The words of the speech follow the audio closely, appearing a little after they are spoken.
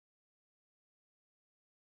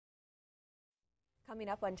Coming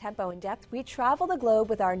up on Tempo in Depth, we travel the globe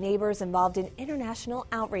with our neighbors involved in international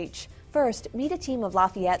outreach. First, meet a team of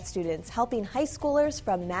Lafayette students helping high schoolers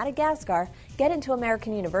from Madagascar get into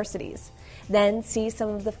American universities. Then, see some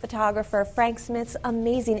of the photographer Frank Smith's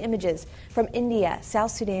amazing images from India,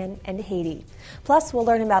 South Sudan, and Haiti. Plus, we'll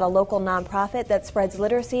learn about a local nonprofit that spreads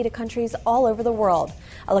literacy to countries all over the world.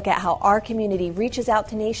 A look at how our community reaches out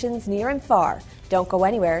to nations near and far. Don't go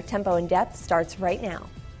anywhere. Tempo in Depth starts right now.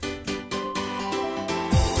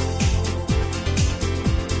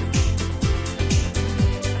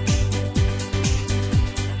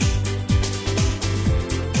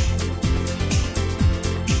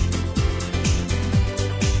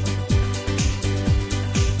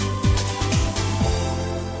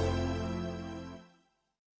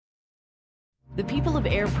 The people of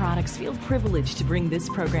Air Products feel privileged to bring this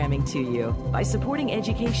programming to you. By supporting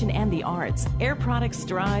education and the arts, Air Products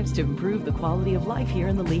strives to improve the quality of life here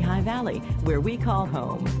in the Lehigh Valley, where we call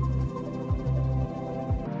home.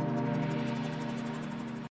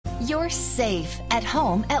 You're safe at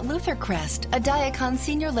home at Luther Crest, a Diacon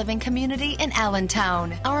senior living community in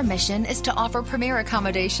Allentown. Our mission is to offer premier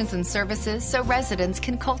accommodations and services so residents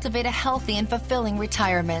can cultivate a healthy and fulfilling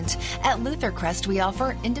retirement. At Luther Crest, we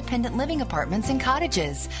offer independent living apartments and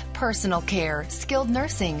cottages, personal care, skilled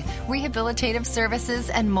nursing, rehabilitative services,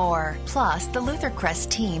 and more. Plus, the Luther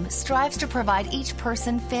Crest team strives to provide each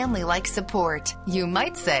person family-like support. You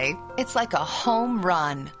might say it's like a home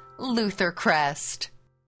run. Luther Crest.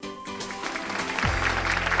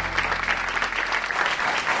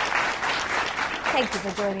 Thank you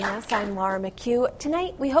for joining us. I'm Laura McHugh.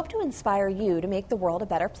 Tonight, we hope to inspire you to make the world a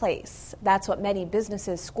better place. That's what many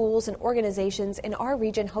businesses, schools, and organizations in our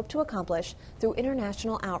region hope to accomplish through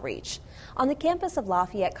international outreach. On the campus of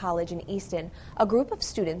Lafayette College in Easton, a group of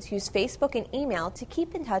students use Facebook and email to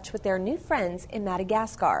keep in touch with their new friends in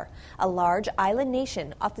Madagascar, a large island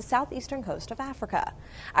nation off the southeastern coast of Africa.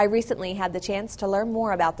 I recently had the chance to learn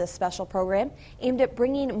more about this special program aimed at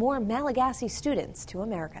bringing more Malagasy students to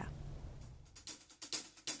America.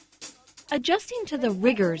 Adjusting to the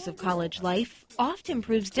rigors of college life often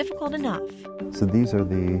proves difficult enough. So these are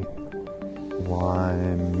the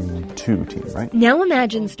Lime 2 team, right? Now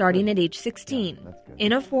imagine starting at age 16,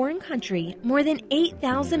 in a foreign country, more than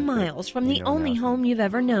 8,000 miles from the only home you've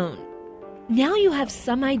ever known. Now you have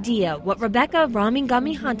some idea what Rebecca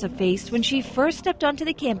Ramingami-Hanta faced when she first stepped onto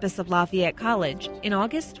the campus of Lafayette College in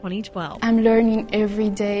August 2012. I'm learning every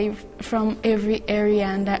day from every area,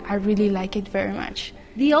 and I really like it very much.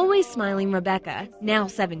 The always smiling Rebecca, now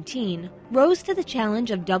 17, rose to the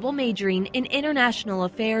challenge of double majoring in international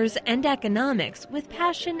affairs and economics with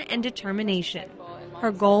passion and determination.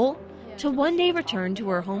 Her goal? To one day return to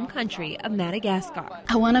her home country of Madagascar.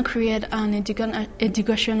 I want to create an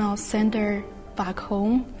educational center back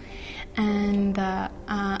home, and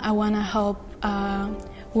I want to help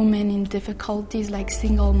women in difficulties like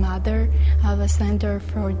single mother, have a center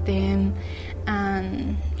for them,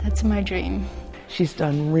 and that's my dream. She's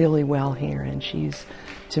done really well here, and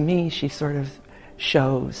to me, she sort of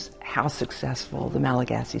shows how successful the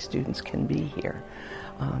Malagasy students can be here.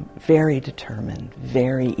 Very determined,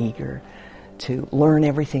 very eager to learn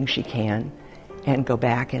everything she can and go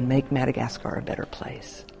back and make Madagascar a better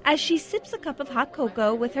place. As she sips a cup of hot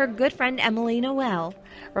cocoa with her good friend Emily Noel.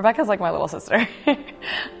 Rebecca's like my little sister.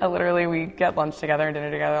 Literally, we get lunch together and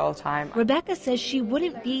dinner together all the time. Rebecca says she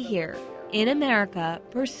wouldn't be here, in America,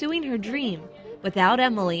 pursuing her dream, without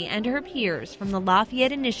Emily and her peers from the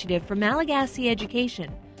Lafayette Initiative for Malagasy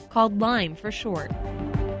Education, called LIME for short.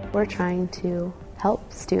 We're trying to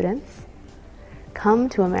help students come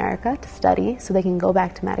to America to study so they can go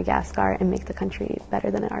back to Madagascar and make the country better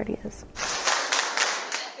than it already is.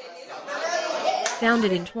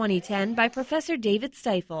 Founded in 2010 by Professor David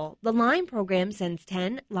Stifel, the LIME program sends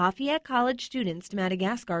 10 Lafayette College students to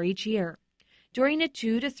Madagascar each year. During a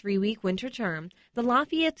 2 to 3 week winter term, the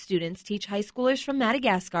Lafayette students teach high schoolers from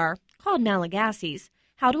Madagascar, called Malagasys,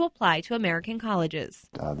 how to apply to American colleges.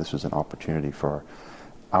 This was an opportunity for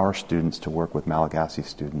our students to work with Malagasy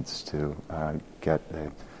students to get a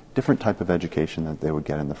different type of education that they would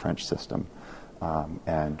get in the French system,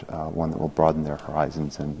 and one that will broaden their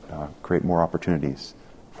horizons and create more opportunities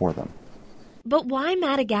for them. But why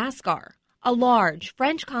Madagascar? A large,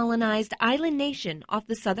 French-colonized island nation off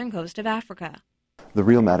the southern coast of Africa. The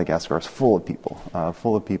real Madagascar is full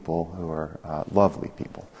of people who are lovely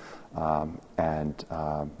people. And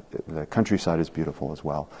the countryside is beautiful as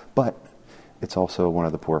well. But it's also one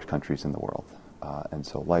of the poorest countries in the world. And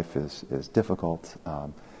so life is difficult,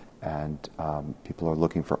 and people are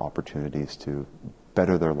looking for opportunities to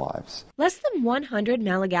better their lives. Less than 100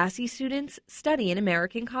 Malagasy students study in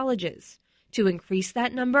American colleges. To increase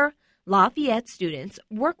that number, Lafayette students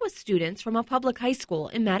work with students from a public high school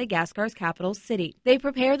in Madagascar's capital city. They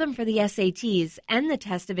prepare them for the SATs and the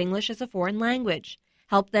test of English as a foreign language,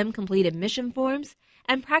 help them complete admission forms,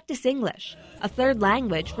 and practice English, a third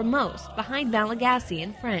language for most, behind Malagasy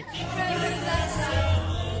and French.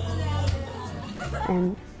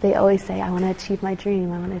 And they always say, I want to achieve my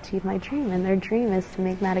dream, I want to achieve my dream. And their dream is to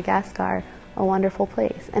make Madagascar a wonderful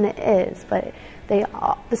place. And it is, but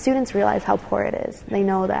the students realize how poor it is. They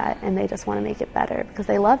know that, and they just want to make it better because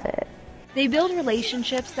they love it. They build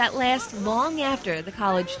relationships that last long after the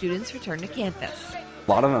college students return to campus.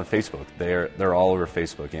 A lot of them on Facebook. They're all over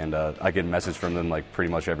Facebook, and I get a message from them like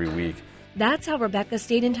pretty much every week. That's how Rebecca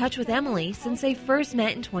stayed in touch with Emily since they first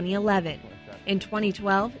met in 2011. In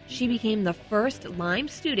 2012, she became the first Lyme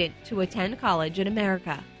student to attend college in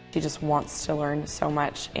America. She just wants to learn so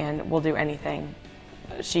much and will do anything.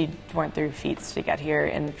 She went through feats to get here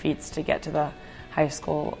and feats to get to the high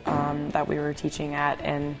school that we were teaching at,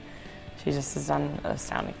 and she just has done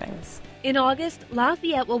astounding things. In August,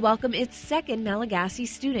 Lafayette will welcome its second Malagasy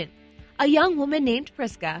student, a young woman named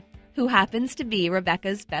Priska, who happens to be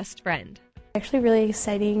Rebecca's best friend. Actually really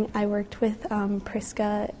exciting. I worked with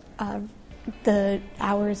Priska the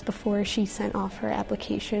hours before she sent off her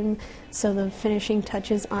application, so the finishing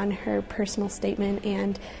touches on her personal statement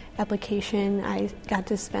and application, I got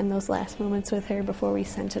to spend those last moments with her before we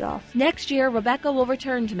sent it off. Next year, Rebecca will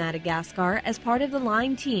return to Madagascar as part of the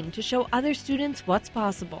Lyme team to show other students what's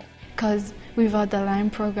possible. Because without the Lyme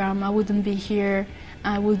program, I wouldn't be here,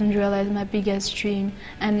 I wouldn't realize my biggest dream,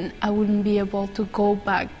 and I wouldn't be able to go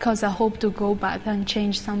back, because I hope to go back and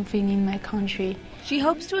change something in my country. She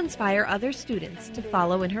hopes to inspire other students to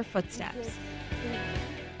follow in her footsteps.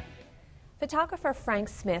 Photographer Frank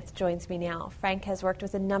Smith joins me now. Frank has worked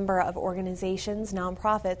with a number of organizations,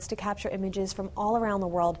 nonprofits, to capture images from all around the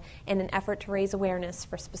world in an effort to raise awareness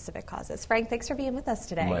for specific causes. Frank, thanks for being with us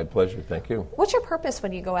today. My pleasure, thank you. What's your purpose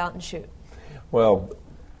when you go out and shoot? Well,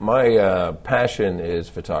 my passion is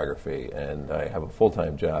photography, and I have a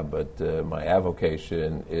full-time job, but my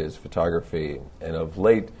avocation is photography, and of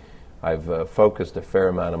late I've focused a fair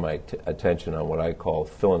amount of my attention on what I call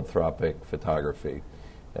philanthropic photography.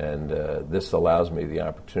 And this allows me the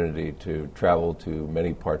opportunity to travel to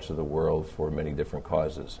many parts of the world for many different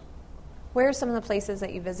causes. Where are some of the places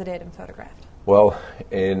that you visited and photographed? Well,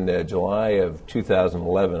 in July of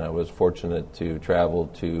 2011, I was fortunate to travel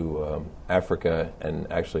to Africa,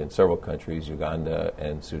 and actually in several countries, Uganda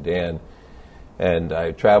and Sudan. And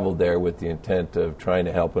I traveled there with the intent of trying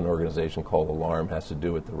to help an organization called Alarm. It has to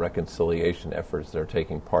do with the reconciliation efforts that are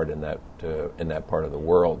taking part in that part of the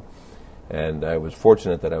world. And I was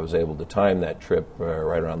fortunate that I was able to time that trip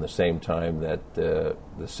right around the same time that the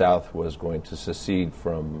South was going to secede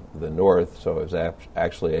from the North, so I was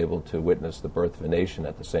actually able to witness the birth of a nation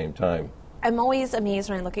at the same time. I'm always amazed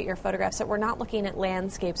when I look at your photographs that we're not looking at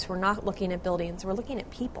landscapes, we're not looking at buildings, we're looking at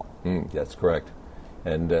people. That's correct.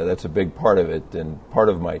 And that's a big part of it. And part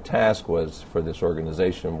of my task was, for this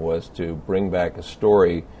organization, was to bring back a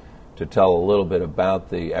story to tell a little bit about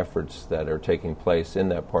the efforts that are taking place in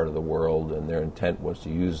that part of the world, and their intent was to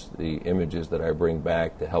use the images that I bring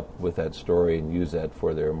back to help with that story and use that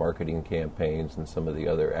for their marketing campaigns and some of the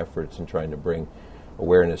other efforts in trying to bring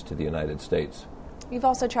awareness to the United States. You've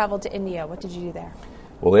also traveled to India. What did you do there?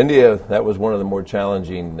 Well, India, that was one of the more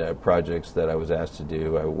challenging projects that I was asked to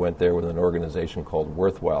do. I went there with an organization called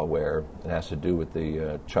Worthwhile Wear. It has to do with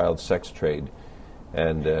the child sex trade.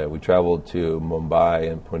 And we traveled to Mumbai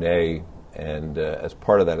and Pune, and as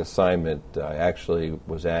part of that assignment, I actually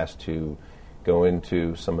was asked to go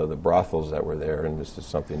into some of the brothels that were there, and this is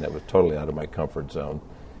something that was totally out of my comfort zone,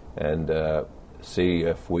 and see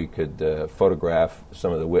if we could photograph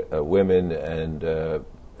some of the women and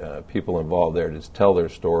people involved there to tell their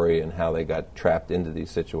story and how they got trapped into these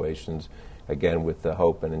situations, again with the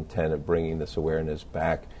hope and intent of bringing this awareness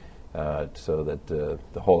back. So that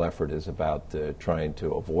the whole effort is about trying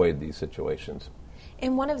to avoid these situations.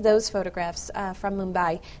 In one of those photographs from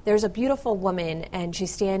Mumbai, there's a beautiful woman, and she's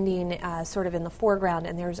standing sort of in the foreground,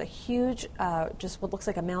 and there's a huge, just what looks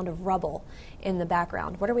like a mound of rubble in the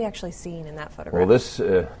background. What are we actually seeing in that photograph?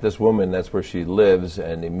 Well, this woman, that's where she lives,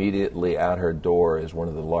 and immediately out her door is one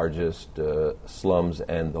of the largest slums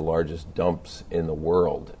and the largest dumps in the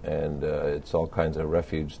world, and it's all kinds of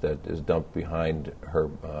refuge that is dumped behind her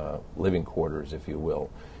living quarters, if you will.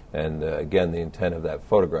 And again, the intent of that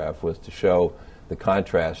photograph was to show the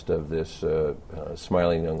contrast of this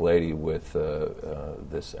smiling young lady with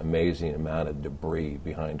this amazing amount of debris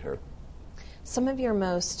behind her. Some of your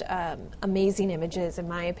most amazing images, in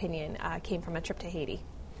my opinion, came from a trip to Haiti.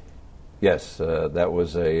 Yes, that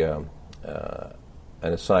was a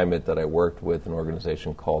an assignment that I worked with an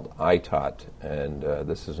organization called ITOT, and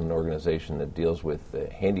this is an organization that deals with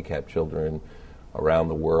handicapped children around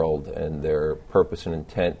the world, and their purpose and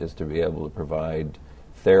intent is to be able to provide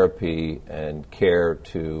therapy and care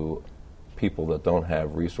to people that don't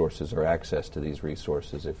have resources or access to these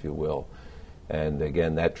resources, if you will. And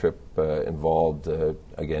again, that trip involved,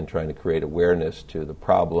 again, trying to create awareness to the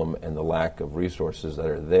problem and the lack of resources that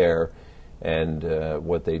are there. And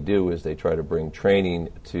what they do is they try to bring training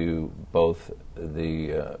to both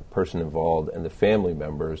the person involved and the family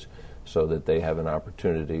members so that they have an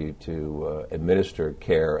opportunity to administer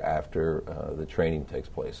care after the training takes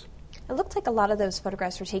place. It looked like a lot of those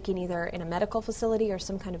photographs were taken either in a medical facility or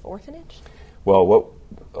some kind of orphanage. Well,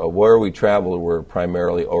 where we traveled were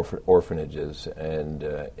primarily orphanages, and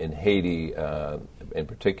in Haiti, in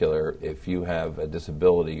particular, if you have a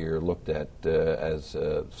disability, you're looked at as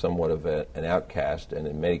somewhat of an outcast, and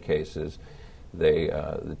in many cases,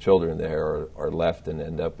 the children there are left and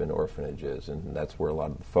end up in orphanages, and that's where a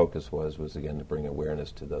lot of the focus was again to bring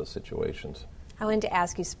awareness to those situations. I wanted to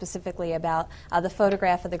ask you specifically about the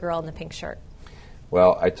photograph of the girl in the pink shirt.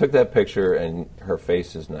 Well, I took that picture and her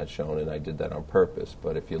face is not shown, and I did that on purpose.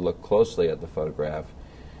 But if you look closely at the photograph,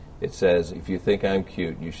 it says, "If you think I'm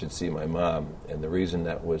cute, you should see my mom." And the reason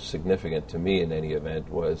that was significant to me in any event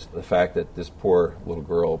was the fact that this poor little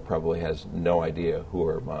girl probably has no idea who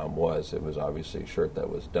her mom was. It was obviously a shirt that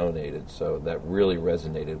was donated, so that really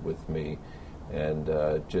resonated with me. And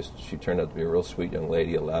she turned out to be a real sweet young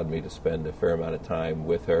lady, allowed me to spend a fair amount of time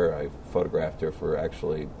with her. I photographed her for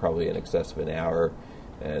actually probably in excess of an hour,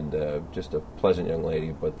 and just a pleasant young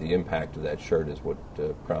lady, but the impact of that shirt is what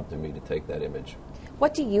prompted me to take that image.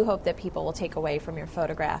 What do you hope that people will take away from your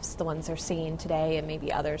photographs, the ones they're seeing today and maybe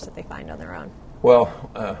others that they find on their own? Well,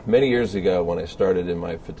 many years ago when I started in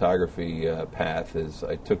my photography path,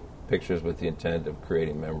 I took pictures with the intent of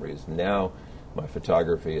creating memories. Now, my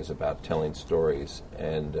photography is about telling stories,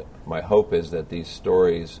 and my hope is that these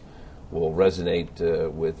stories will resonate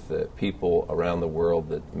with people around the world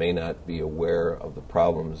that may not be aware of the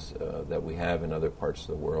problems that we have in other parts of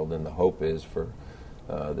the world. And the hope is for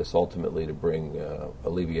this ultimately to bring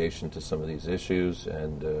alleviation to some of these issues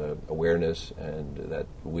and awareness, and that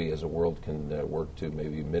we as a world can work to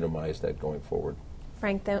maybe minimize that going forward.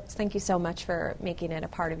 Frank, thank you so much for making it a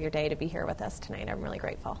part of your day to be here with us tonight. I'm really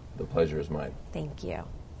grateful. The pleasure is mine. Thank you.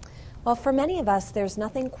 Well, for many of us, there's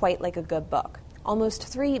nothing quite like a good book. Almost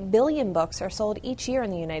 3 billion books are sold each year in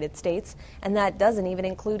the United States, and that doesn't even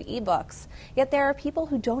include e-books. Yet there are people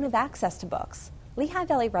who don't have access to books. Lehigh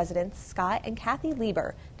Valley residents Scott and Kathy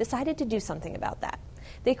Lieber decided to do something about that.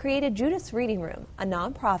 They created Judith's Reading Room, a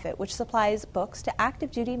nonprofit which supplies books to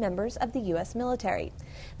active duty members of the U.S. military.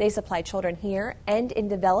 They supply children here and in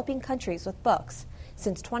developing countries with books.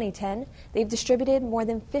 Since 2010, they've distributed more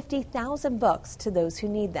than 50,000 books to those who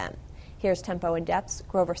need them. Here's Tempo in Depth's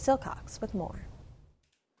Grover Silcox with more.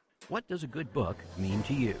 What does a good book mean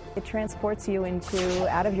to you? It transports you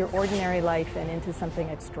out of your ordinary life and into something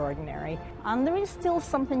extraordinary. And there is still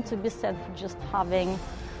something to be said for just having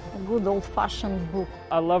a good old-fashioned book.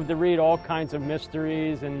 I love to read all kinds of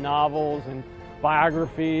mysteries and novels and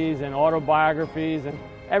biographies and autobiographies and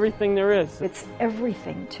everything there is. It's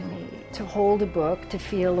everything to me, to hold a book, to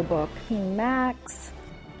feel a book. Max,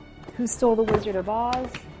 Who Stole the Wizard of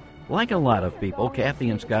Oz? Like a lot of people, Kathy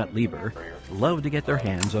and Scott Lieber love to get their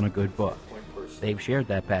hands on a good book. They've shared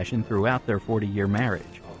that passion throughout their 40-year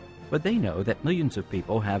marriage. But they know that millions of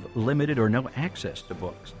people have limited or no access to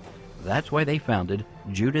books. That's why they founded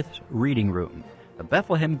Judith's Reading Room, a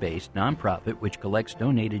Bethlehem-based nonprofit which collects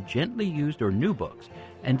donated gently used or new books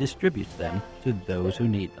and distributes them to those who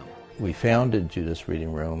need them. We founded Judith's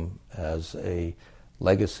Reading Room as a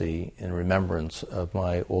legacy in remembrance of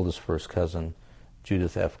my oldest first cousin,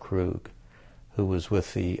 Judith F. Krug, who was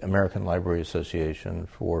with the American Library Association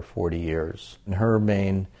for 40 years. And her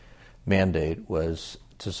main mandate was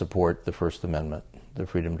to support the First Amendment, the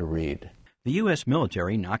freedom to read. The U.S.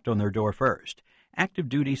 military knocked on their door first. Active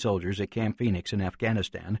duty soldiers at Camp Phoenix in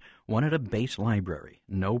Afghanistan wanted a base library.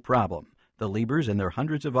 No problem. The Liebers and their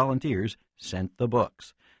hundreds of volunteers sent the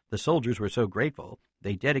books. The soldiers were so grateful,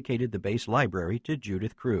 they dedicated the base library to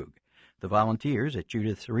Judith Krug. The volunteers at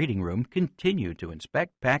Judith's Reading Room continue to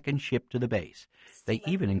inspect, pack, and ship to the base. They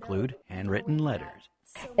even include handwritten letters.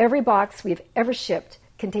 Every box we've ever shipped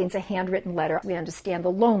contains a handwritten letter. We understand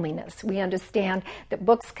the loneliness. We understand that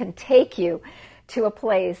books can take you to a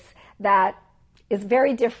place that is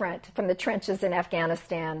very different from the trenches in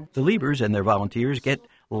Afghanistan. The Liebers and their volunteers get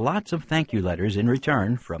lots of thank you letters in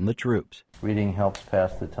return from the troops. Reading helps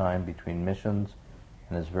pass the time between missions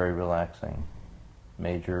and is very relaxing.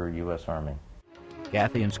 Major, U.S. Army.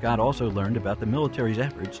 Kathy and Scott also learned about the military's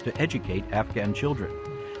efforts to educate Afghan children,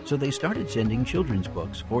 so they started sending children's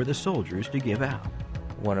books for the soldiers to give out.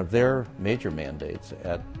 One of their major mandates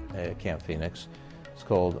at Camp Phoenix is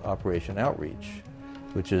called Operation Outreach,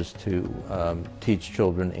 which is to teach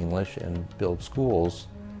children English and build schools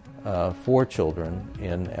for children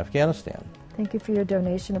in Afghanistan. Thank you for your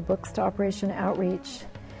donation of books to Operation Outreach.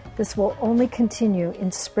 This will only continue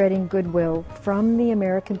in spreading goodwill from the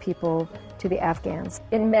American people to the Afghans.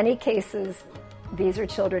 In many cases, these are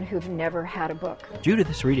children who've never had a book.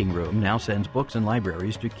 Judith's Reading Room now sends books and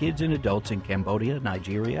libraries to kids and adults in Cambodia,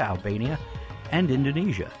 Nigeria, Albania, and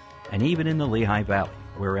Indonesia, and even in the Lehigh Valley,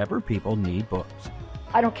 wherever people need books.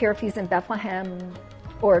 I don't care if he's in Bethlehem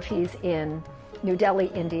or if he's in New Delhi,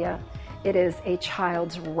 India. It is a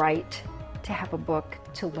child's right to have a book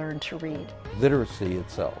to learn to read. Literacy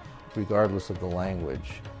itself, regardless of the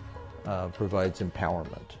language, provides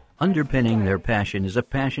empowerment. Underpinning their passion is a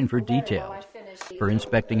passion for detail, for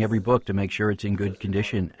inspecting every book to make sure it's in good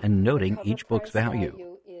condition and noting each book's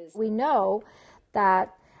value. We know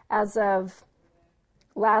that as of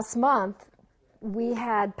last month, we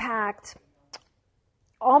had packed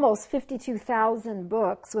almost 52,000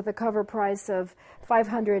 books with a cover price of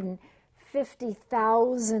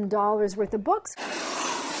 $550,000 worth of books.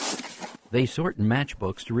 They sort and match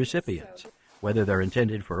books to recipients, whether they're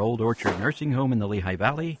intended for Old Orchard Nursing Home in the Lehigh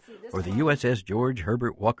Valley or the USS George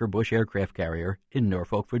Herbert Walker Bush aircraft carrier in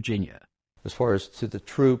Norfolk, Virginia. As far as to the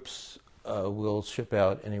troops, we'll ship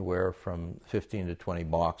out anywhere from 15 to 20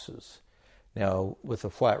 boxes. Now, with a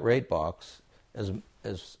flat rate box, as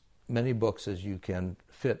many books as you can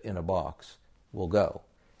fit in a box will go.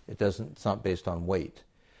 It's not based on weight.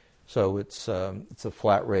 So it's a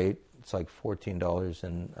flat rate. It's like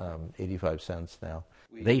 $14.85 now.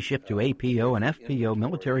 They ship to APO and FPO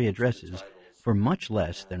military addresses for much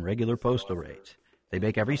less than regular postal rates. They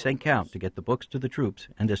make every cent count to get the books to the troops,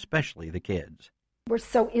 and especially the kids. We're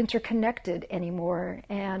so interconnected anymore,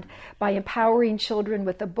 and by empowering children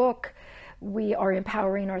with a book, we are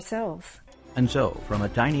empowering ourselves. And so, from a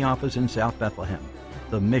tiny office in South Bethlehem,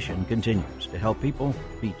 the mission continues to help people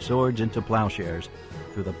beat swords into plowshares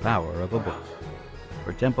through the power of a book.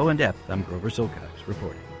 For Tempo and Depth, I'm Grover Silcox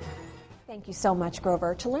reporting. Thank you so much,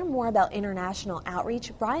 Grover. To learn more about international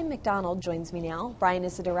outreach, Brian McDonald joins me now. Brian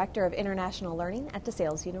is the Director of International Learning at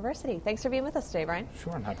DeSales University. Thanks for being with us today, Brian.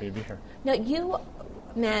 Sure, I'm happy to be here. Now, you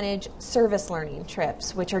manage service learning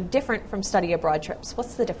trips, which are different from study abroad trips.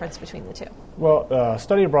 What's the difference between the two? Well,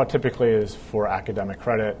 study abroad typically is for academic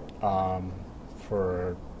credit,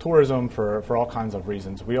 for tourism, for all kinds of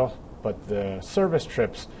reasons. But the service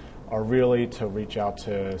trips are really to reach out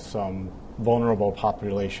to some vulnerable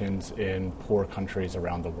populations in poor countries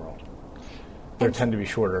around the world. They tend to be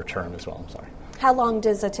shorter term as well, I'm sorry. How long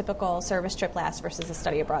does a typical service trip last versus a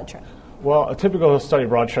study abroad trip? Well, a typical study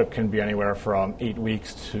abroad trip can be anywhere from 8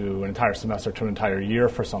 weeks to an entire semester to an entire year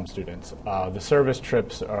for some students. The service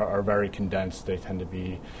trips are very condensed. They tend to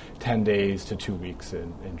be 10 days to 2 weeks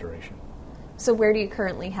in duration. So where do you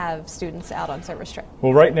currently have students out on service trip?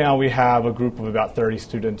 Well, right now we have a group of about 30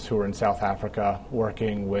 students who are in South Africa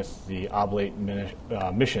working with the Oblate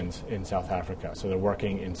missions in South Africa. So they're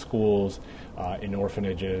working in schools, in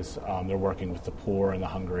orphanages. They're working with the poor and the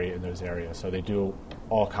hungry in those areas. So they do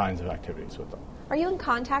all kinds of activities with them. Are you in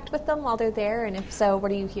contact with them while they're there? And if so,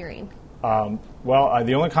 what are you hearing?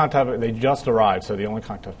 The only contact, they just arrived, so the only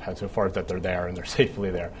contact I've had so far is that they're there and they're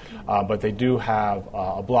safely there. But they do have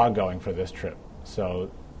a blog going for this trip,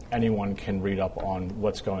 so anyone can read up on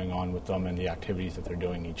what's going on with them and the activities that they're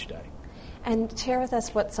doing each day. And share with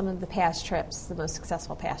us what some of the past trips, the most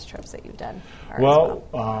successful past trips that you've done are. Well,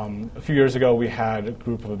 a few years ago we had a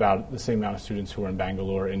group of about the same amount of students who were in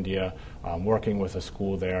Bangalore, India, working with a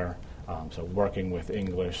school there. So working with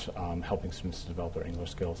English, helping students to develop their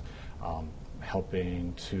English skills,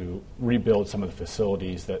 helping to rebuild some of the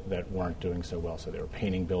facilities that weren't doing so well. So they were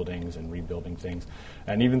painting buildings and rebuilding things.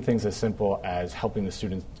 And even things as simple as helping the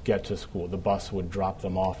students get to school. The bus would drop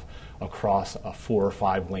them off across a 4 or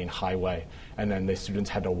 5 lane highway, and then the students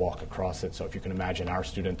had to walk across it. So if you can imagine our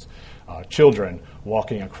students, children,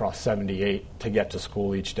 walking across 78 to get to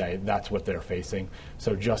school each day, that's what they're facing.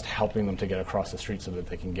 So just helping them to get across the street so that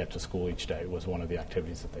they can get to school each day was one of the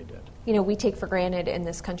activities that they did. You know, we take for granted in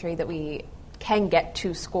this country that we can get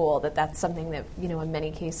to school, that's something that, in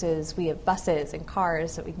many cases we have buses and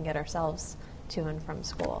cars that we can get ourselves to and from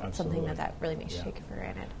school. Absolutely. Something that really makes you take it for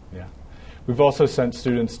granted. Yeah. We've also sent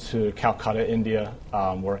students to Calcutta, India,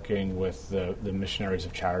 working with the Missionaries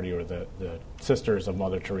of Charity, or the Sisters of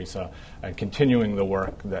Mother Teresa, and continuing the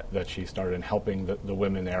work that she started and helping the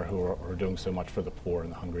women there who are doing so much for the poor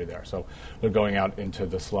and the hungry there. So they're going out into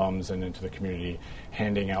the slums and into the community,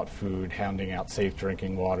 handing out food, handing out safe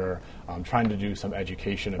drinking water, trying to do some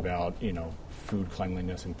education about, food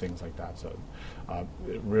cleanliness and things like that. So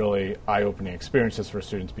really eye-opening experiences for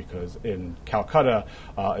students, because in Calcutta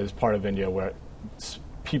is part of India where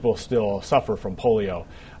people still suffer from polio.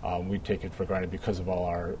 We take it for granted because of all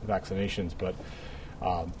our vaccinations, but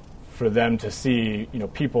for them to see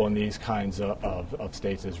people in these kinds of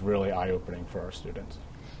states is really eye-opening for our students.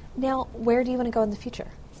 Now, where do you want to go in the future?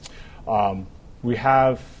 We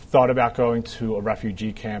have thought about going to a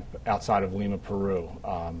refugee camp outside of Lima, Peru.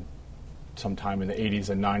 Sometime in the 80s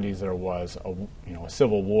and 90s, there was a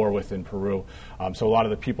civil war within Peru. So a lot of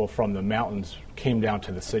the people from the mountains came down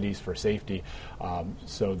to the cities for safety.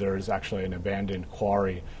 So there's actually an abandoned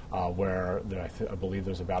quarry where I believe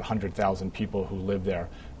there's about 100,000 people who live there.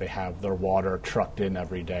 They have their water trucked in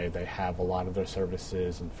every day. They have a lot of their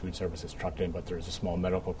services and food services trucked in, but there's a small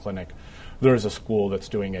medical clinic. There's a school that's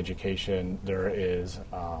doing education. There is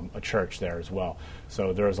a church there as well.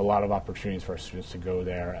 So there's a lot of opportunities for our students to go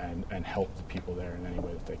there and help the people there in any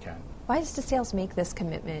way that they can. Why does DeSales make this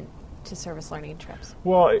commitment to service learning trips?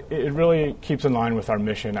 Well, it really keeps in line with our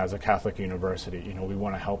mission as a Catholic university. We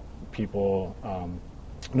want to help people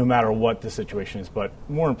no matter what the situation is, but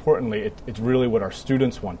more importantly, it's really what our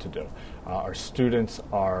students want to do. Our students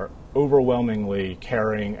are overwhelmingly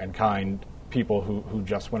caring and kind people who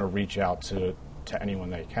just want to reach out to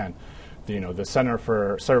anyone they can. The Center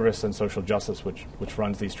for Service and Social Justice, which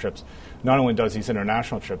runs these trips, not only does these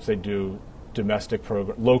international trips, they do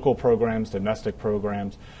local programs, domestic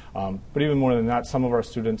programs, but even more than that, some of our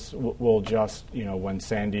students will just, when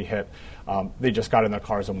Sandy hit, they just got in their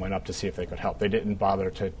cars and went up to see if they could help. They didn't bother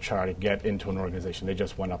to try to get into an organization. They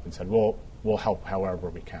just went up and said, we'll help however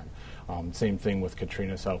we can. Same thing with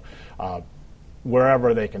Katrina. So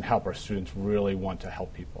wherever they can help, our students really want to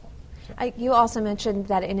help people. You also mentioned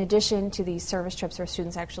that in addition to these service trips where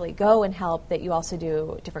students actually go and help, that you also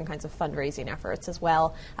do different kinds of fundraising efforts as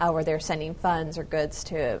well, where they're sending funds or goods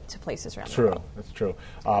to places around the world. That's true.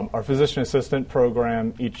 Our physician assistant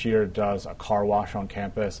program each year does a car wash on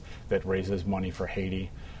campus that raises money for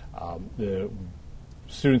Haiti. The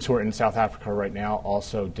students who are in South Africa right now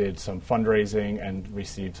also did some fundraising and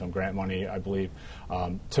received some grant money, I believe,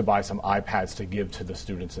 to buy some iPads to give to the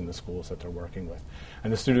students in the schools that they're working with.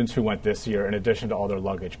 And the students who went this year, in addition to all their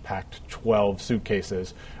luggage, packed 12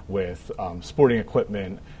 suitcases with sporting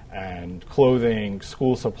equipment and clothing,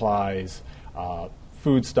 school supplies,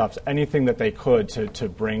 foodstuffs, anything that they could to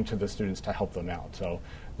bring to the students to help them out. So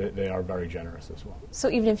they are very generous as well. So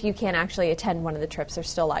even if you can't actually attend one of the trips, there's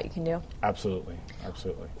still a lot you can do? Absolutely,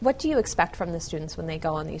 absolutely. What do you expect from the students when they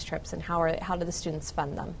go on these trips, and how do the students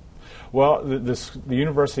fund them? Well, the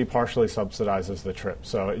university partially subsidizes the trip,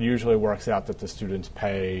 so it usually works out that the students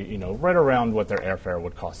pay, right around what their airfare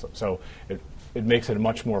would cost them. So it makes it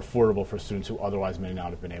much more affordable for students who otherwise may not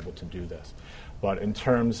have been able to do this. But in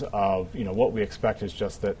terms of what we expect is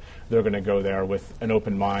just that they're going to go there with an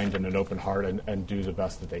open mind and an open heart and do the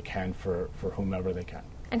best that they can for whomever they can.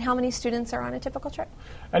 And how many students are on a typical trip?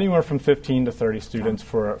 Anywhere from 15 to 30 students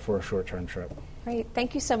for a short-term trip. Great.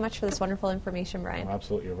 Thank you so much for this wonderful information, Brian. Oh,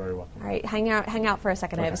 absolutely. You're very welcome. All right. Hang out for a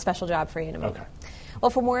second. Okay. I have a special job for you in a moment. Okay. Well,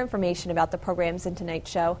 for more information about the programs in tonight's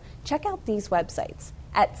show, check out these websites.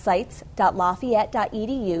 At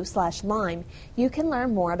sites.lafayette.edu/Lyme, you can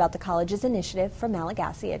learn more about the college's initiative for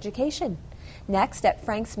Malagasy education. Next, at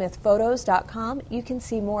franksmithphotos.com, you can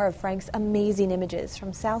see more of Frank's amazing images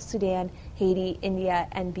from South Sudan, Haiti, India,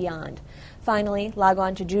 and beyond. Finally, log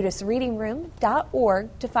on to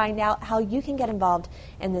judithsreadingroom.org to find out how you can get involved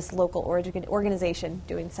in this local organization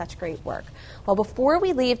doing such great work. Well, before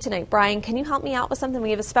we leave tonight, Brian, can you help me out with something? We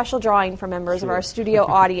have a special drawing for members of our studio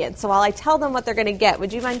audience. So while I tell them what they're going to get,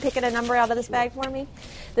 would you mind picking a number out of this bag for me?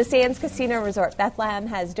 The Sands Casino Resort Bethlehem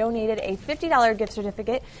has donated a $50 gift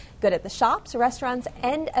certificate, good at the shops, restaurants,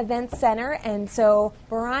 and event center. And so,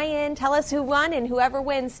 Brian, tell us who won, and whoever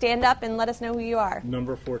wins, stand up and let us know who you are.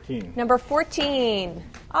 Number 14. Number 14.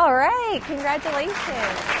 All right. Congratulations.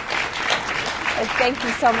 Thank you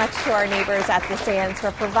so much to our neighbors at the Sands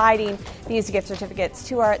for providing these gift certificates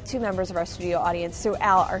to members of our studio audience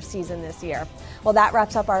throughout our season this year. Well, that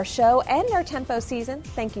wraps up our show and our Tempo season.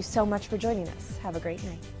 Thank you so much for joining us. Have a great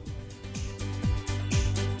night.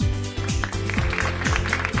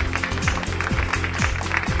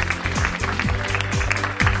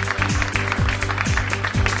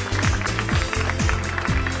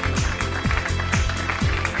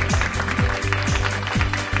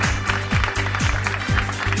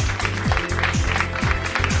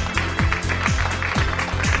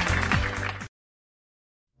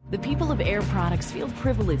 The people of Air Products feel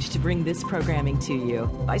privileged to bring this programming to you.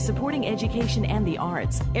 By supporting education and the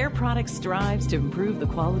arts, Air Products strives to improve the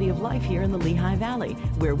quality of life here in the Lehigh Valley,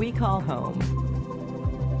 where we call home.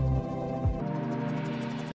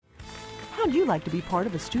 How'd you like to be part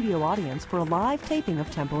of a studio audience for a live taping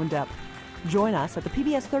of Tempo in Depth? Join us at the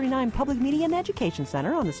PBS 39 Public Media and Education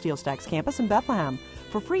Center on the Steel Stacks campus in Bethlehem.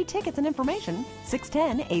 For free tickets and information,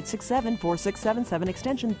 610-867-4677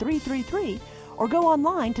 extension 333, or go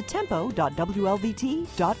online to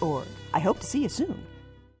tempo.wlvt.org. I hope to see you soon.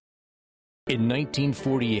 In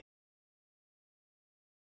 1948,